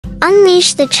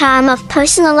Unleash the charm of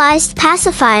personalized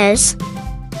pacifiers.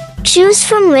 Choose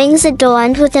from rings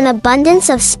adorned with an abundance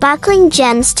of sparkling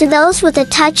gems to those with a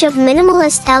touch of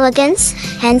minimalist elegance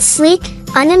and sleek,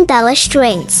 unembellished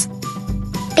rings.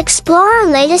 Explore our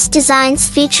latest designs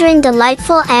featuring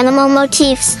delightful animal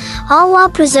motifs, all while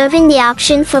preserving the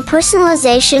option for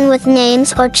personalization with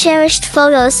names or cherished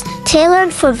photos,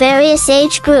 tailored for various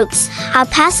age groups. Our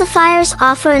pacifiers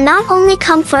offer not only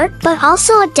comfort but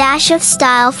also a dash of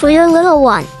style for your little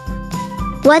one.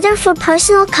 Whether for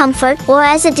personal comfort or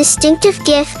as a distinctive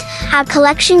gift, our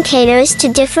collection caters to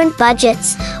different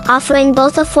budgets, offering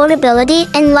both affordability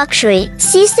and luxury.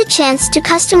 Seize the chance to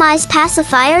customize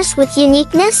pacifiers with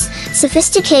uniqueness,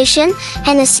 sophistication,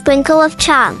 and a sprinkle of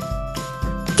charm.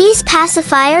 These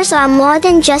pacifiers are more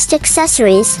than just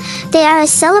accessories. They are a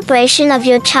celebration of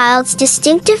your child's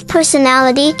distinctive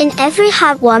personality in every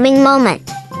heartwarming moment.